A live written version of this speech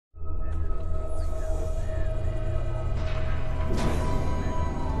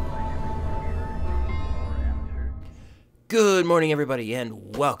Good morning, everybody,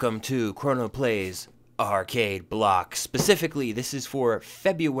 and welcome to Chrono Plays Arcade Block. Specifically, this is for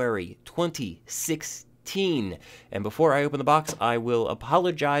February 2016. And before I open the box, I will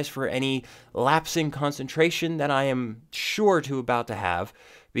apologize for any lapsing concentration that I am sure to about to have,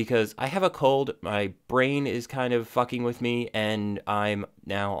 because I have a cold, my brain is kind of fucking with me, and I'm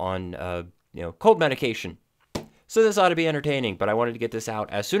now on, cold medication. So this ought to be entertaining, but I wanted to get this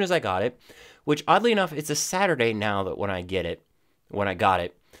out as soon as I got it, which oddly enough, it's a Saturday now that when I got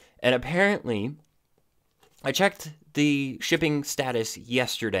it. And apparently, I checked the shipping status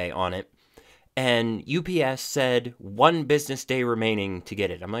yesterday on it, and UPS said 1 business day remaining to get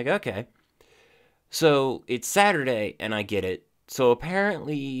it. I'm like, okay. So it's Saturday and I get it. So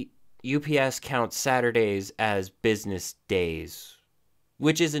apparently UPS counts Saturdays as business days,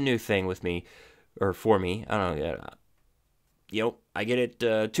 which is a new thing with me. Or for me, I don't know. I get it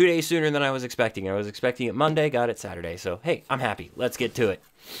 2 days sooner than I was expecting. I was expecting it Monday, got it Saturday. So, hey, I'm happy. Let's get to it.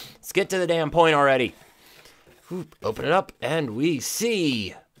 Let's get to the damn point already. Open it up, and we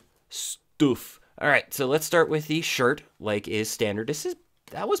see stuff. All right, so let's start with the shirt, like is standard.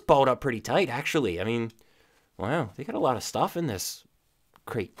 That was balled up pretty tight, actually. I mean, wow, they got a lot of stuff in this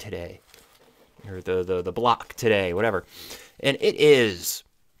crate today. Or the block today, whatever. And it is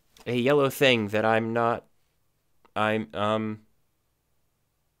a yellow thing that am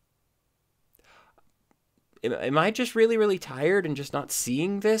I just really tired and just not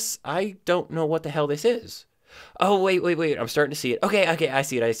seeing this? I don't know what the hell this is. Oh, wait. I'm starting to see it. Okay, I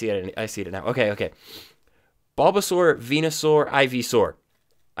see it now. Okay. Bulbasaur, Venusaur, Ivysaur.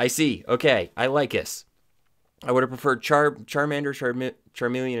 I see. Okay, I like this. I would have preferred Charmander,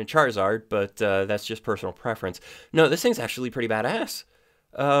 Charmeleon, and Charizard, but that's just personal preference. No, this thing's actually pretty badass.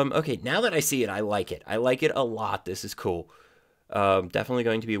 Okay, now that I see it, I like it. I like it a lot. This is cool. Definitely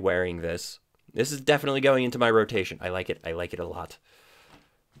going to be wearing this. This is definitely going into my rotation. I like it. I like it a lot.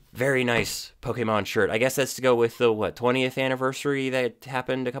 Very nice Pokemon shirt. I guess that's to go with the, 20th anniversary that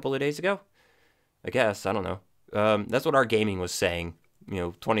happened a couple of days ago? I guess. I don't know. That's what our gaming was saying.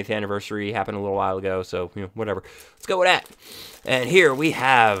 20th anniversary happened a little while ago, so, whatever. Let's go with that. And here we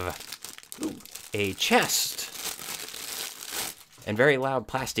have a chest. And very loud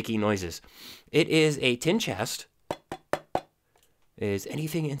plasticky noises. It is a tin chest. Is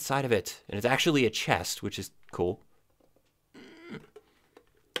anything inside of it? And it's actually a chest, which is cool.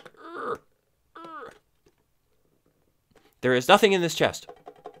 There is nothing in this chest.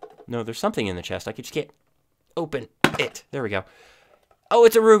 No, there's something in the chest. I just can't open it. There we go. Oh,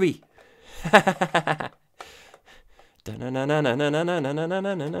 it's a ruby.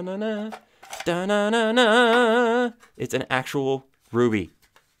 It's an actual ruby.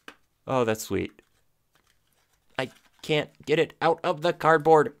 Oh, that's sweet. I can't get it out of the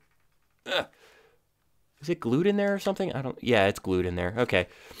cardboard. Ugh. Is it glued in there or something? Yeah, it's glued in there. Okay.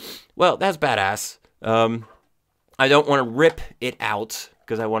 Well, that's badass. I don't want to rip it out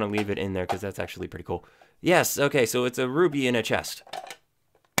because I want to leave it in there because that's actually pretty cool. Yes, okay, so it's a ruby in a chest.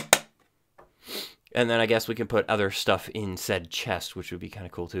 And then I guess we can put other stuff in said chest, which would be kind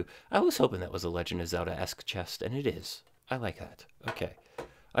of cool too. I was hoping that was a Legend of Zelda-esque chest, and it is. I like that. Okay.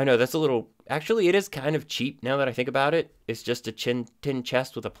 I know, that's a little... Actually, it is kind of cheap now that I think about it. It's just a tin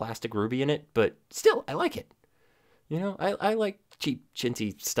chest with a plastic ruby in it, but still, I like it. I like cheap,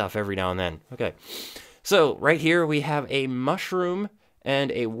 chintzy stuff every now and then. Okay. So, right here we have a mushroom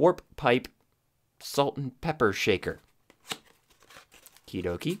and a warp pipe salt and pepper shaker.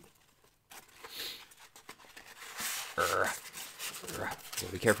 Kidoki.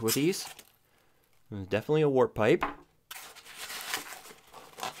 Be careful with these. There's definitely a warp pipe.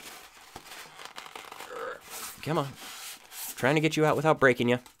 Come on. Trying to get you out without breaking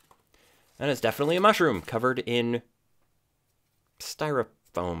you. And it's definitely a mushroom covered in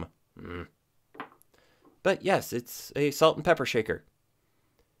styrofoam. But yes, it's a salt and pepper shaker.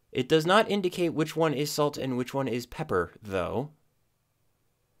 It does not indicate which one is salt and which one is pepper, though.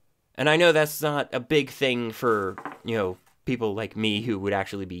 And I know that's not a big thing for, people like me who would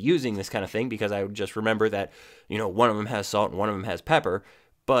actually be using this kind of thing, because I would just remember that, one of them has salt and one of them has pepper.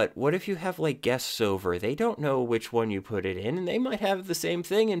 But what if you have, guests over? They don't know which one you put it in, and they might have the same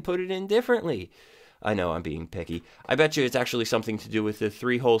thing and put it in differently. I know, I'm being picky. I bet you it's actually something to do with the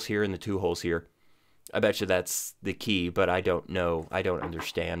 3 holes here and the 2 holes here. I bet you that's the key, but I don't know. I don't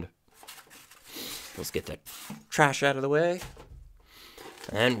understand. Let's get that trash out of the way.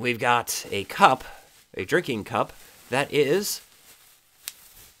 And we've got a cup, a drinking cup, that is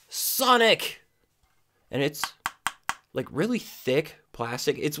Sonic. And it's, really thick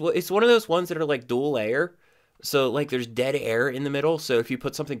plastic. It's one of those ones that are, dual layer. So, like, there's dead air in the middle, so if you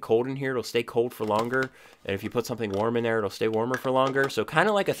put something cold in here, it'll stay cold for longer, and if you put something warm in there, it'll stay warmer for longer. So kind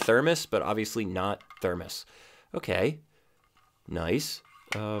of like a thermos, but obviously not thermos. Okay, nice.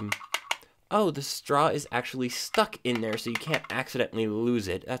 Oh, the straw is actually stuck in there, so you can't accidentally lose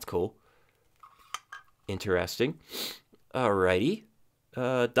it. That's cool. Interesting. Alrighty.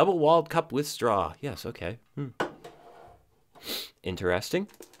 Double-walled cup with straw. Yes, okay. Interesting.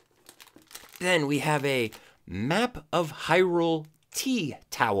 Then we have a Map of Hyrule tea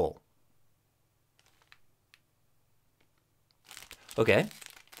towel. Okay.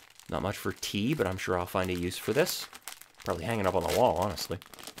 Not much for tea, but I'm sure I'll find a use for this. Probably hanging up on the wall, honestly.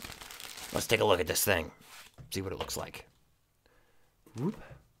 Let's take a look at this thing. See what it looks like. Whoop.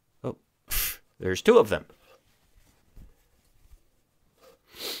 Oh, there's two of them.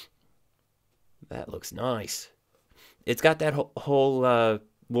 That looks nice. It's got that whole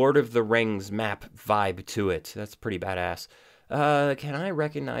Lord of the Rings map vibe to it. That's pretty badass. Can I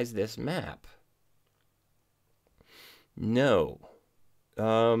recognize this map? No.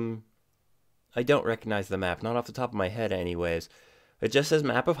 I don't recognize the map. Not off the top of my head anyways. It just says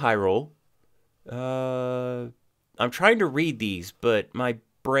Map of Hyrule. I'm trying to read these, but my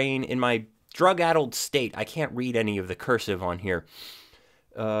brain, in my drug-addled state, I can't read any of the cursive on here.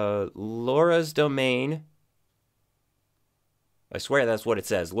 Laura's Domain. I swear that's what it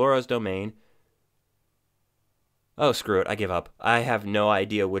says. Laura's Domain. Oh, screw it. I give up. I have no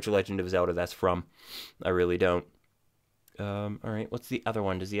idea which Legend of Zelda that's from. I really don't. Alright, what's the other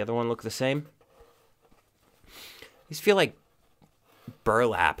one? Does the other one look the same? These feel like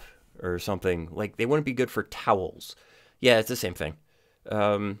burlap or something. Like, they wouldn't be good for towels. Yeah, it's the same thing.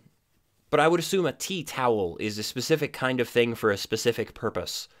 But I would assume a tea towel is a specific kind of thing for a specific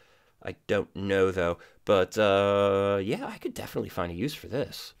purpose. I don't know, though. But, yeah, I could definitely find a use for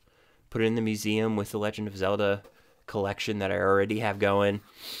this. Put it in the museum with the Legend of Zelda collection that I already have going.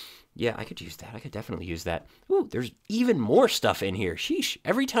 Yeah, I could use that. I could definitely use that. Ooh, there's even more stuff in here. Sheesh.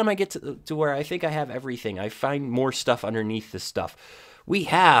 Every time I get to where I think I have everything, I find more stuff underneath this stuff. We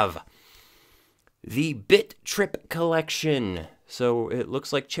have the Bit.Trip collection. So it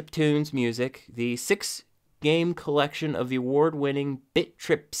looks like chiptunes music. The 6-game collection of the award-winning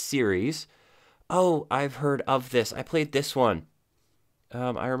Bit.Trip series. Oh, I've heard of this. I played this one.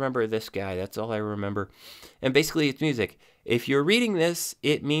 I remember this guy. That's all I remember. And basically, it's music. If you're reading this,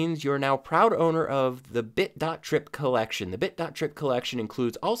 it means you're now proud owner of the Bit.Trip collection. The Bit.Trip collection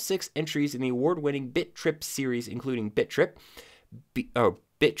includes all 6 entries in the award-winning Bit.Trip series, including Bit.Trip,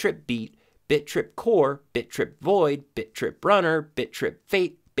 Bit.Trip Beat, Bit.Trip Core, Bit.Trip Void, Bit.Trip Runner, Bit.Trip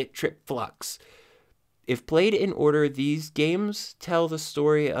Fate, Bit.Trip Flux. If played in order, these games tell the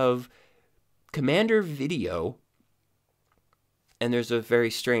story of Commander Video, and there's a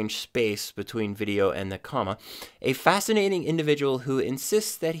very strange space between video and the comma, a fascinating individual who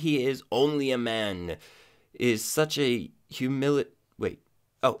insists that he is only a man. Is such humility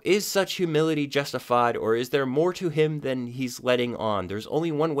justified, or is there more to him than he's letting on? There's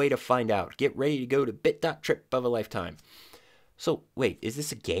only one way to find out. Get ready to go to Bit.Trip of a lifetime. So, wait, is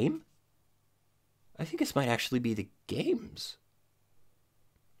this a game? I think this might actually be the games.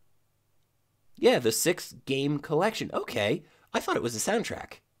 Yeah, the 6-game collection. Okay. I thought it was a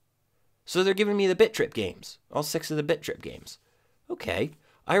soundtrack. So they're giving me the Bit.Trip games. All 6 of the Bit.Trip games. Okay.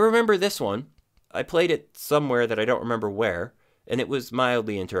 I remember this one. I played it somewhere that I don't remember where, and it was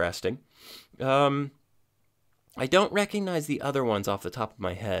mildly interesting. I don't recognize the other ones off the top of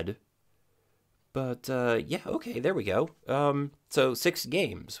my head. But, yeah, okay, there we go. So 6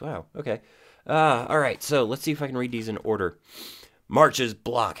 games. Wow, okay. Alright, so let's see if I can read these in order. March's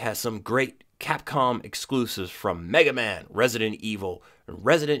block has some great Capcom exclusives from Mega Man, Resident Evil, and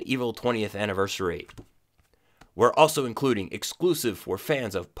Resident Evil 20th Anniversary. We're also including exclusive for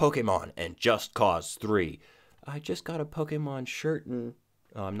fans of Pokemon and Just Cause 3. I just got a Pokemon shirt, and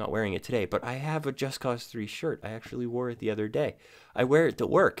I'm not wearing it today, but I have a Just Cause 3 shirt. I actually wore it the other day. I wear it to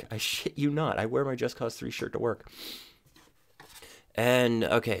work. I shit you not. I wear my Just Cause 3 shirt to work. And,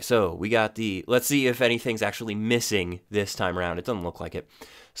 okay, so we got let's see if anything's actually missing this time around. It doesn't look like it.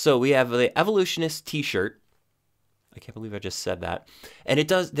 So we have the Evolutionist t-shirt. I can't believe I just said that. And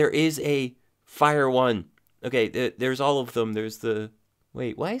there is a fire one. Okay, there's all of them. There's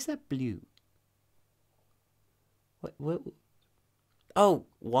wait, why is that blue? What? Oh,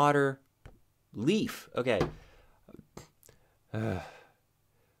 water, leaf. Okay.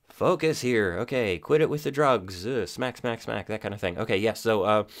 Focus here. Okay, quit it with the drugs. Smack, smack, smack, that kind of thing. Okay, yes,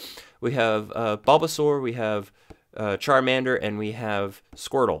 so we have Bulbasaur, we have Charmander, and we have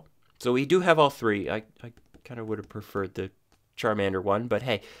Squirtle. So we do have all 3. I kind of would have preferred the Charmander one, but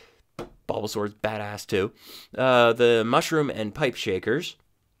hey, Bulbasaur's badass too. The mushroom and pipe shakers.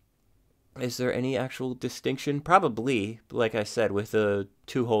 Is there any actual distinction? Probably, like I said, with the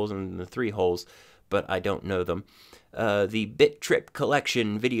 2 holes and the 3 holes, but I don't know them. The Bit.Trip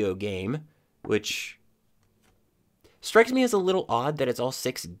collection video game, which strikes me as a little odd that it's all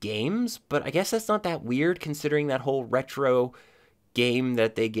 6 games, but I guess that's not that weird considering that whole retro game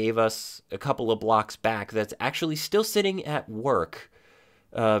that they gave us a couple of blocks back that's actually still sitting at work.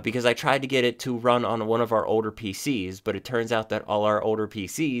 Because I tried to get it to run on one of our older PCs, but it turns out that all our older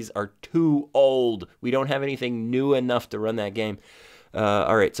PCs are too old. We don't have anything new enough to run that game.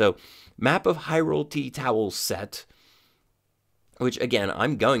 All right, so Map of Hyrule Tea Towels set, which, again,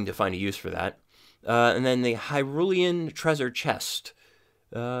 I'm going to find a use for that. And then the Hyrulean Treasure Chest,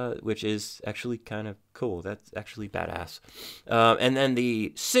 which is actually kind of cool. That's actually badass. And then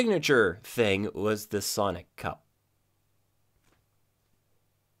the signature thing was the Sonic Cup.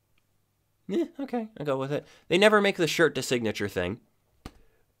 Yeah, okay, I'll go with it. They never make the shirt the signature thing,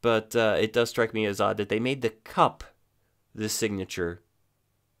 but it does strike me as odd that they made the cup the signature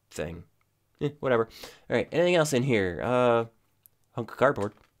thing. Whatever. All right, anything else in here? Hunk of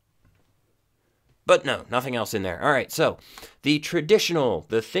cardboard. But no, nothing else in there. All right, so the traditional,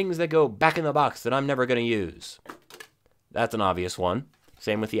 the things that go back in the box that I'm never going to use. That's an obvious one.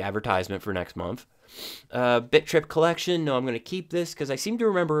 Same with the advertisement for next month. Bit.Trip collection. No, I'm going to keep this because I seem to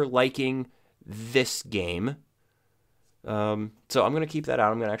remember liking this game. So I'm going to keep that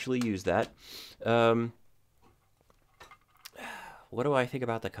out. I'm going to actually use that. What do I think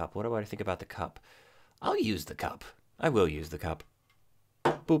about the cup? What do I think about the cup? I'll use the cup. I will use the cup.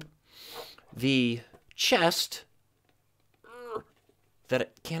 Boop. The chest that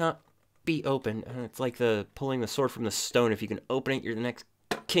it cannot be opened. It's like the pulling the sword from the stone. If you can open it, you're the next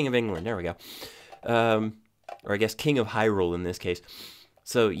King of England. There we go. Or I guess King of Hyrule in this case.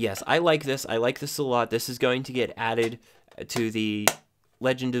 So yes, I like this. I like this a lot. This is going to get added to the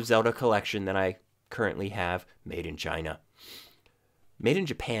Legend of Zelda collection that I currently have, made in China. Made in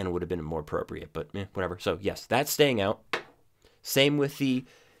Japan would have been more appropriate, but whatever. So yes, that's staying out. Same with the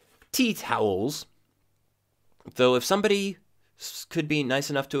tea towels. Though if somebody could be nice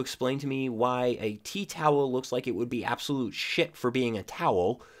enough to explain to me why a tea towel looks like it would be absolute shit for being a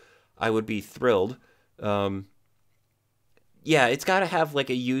towel, I would be thrilled. Yeah, it's got to have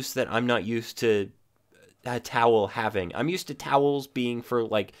like a use that I'm not used to a towel having. I'm used to towels being for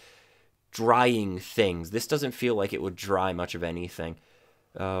like drying things. This doesn't feel like it would dry much of anything.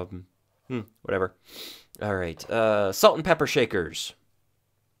 Whatever. All right. Salt and pepper shakers.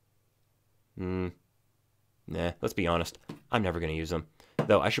 Nah, let's be honest. I'm never going to use them.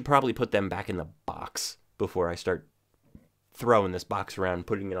 Though I should probably put them back in the box before I start throwing this box around,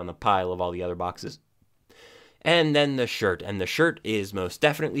 putting it on the pile of all the other boxes. And then the shirt. And the shirt is most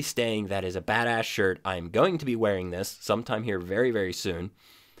definitely staying. That is a badass shirt. I'm going to be wearing this sometime here very, very soon.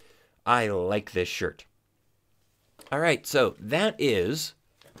 I like this shirt. All right, so that is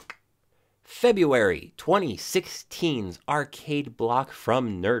February 2016's arcade block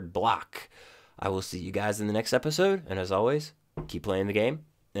from Nerd Block. I will see you guys in the next episode. And as always, keep playing the game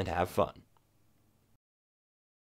and have fun.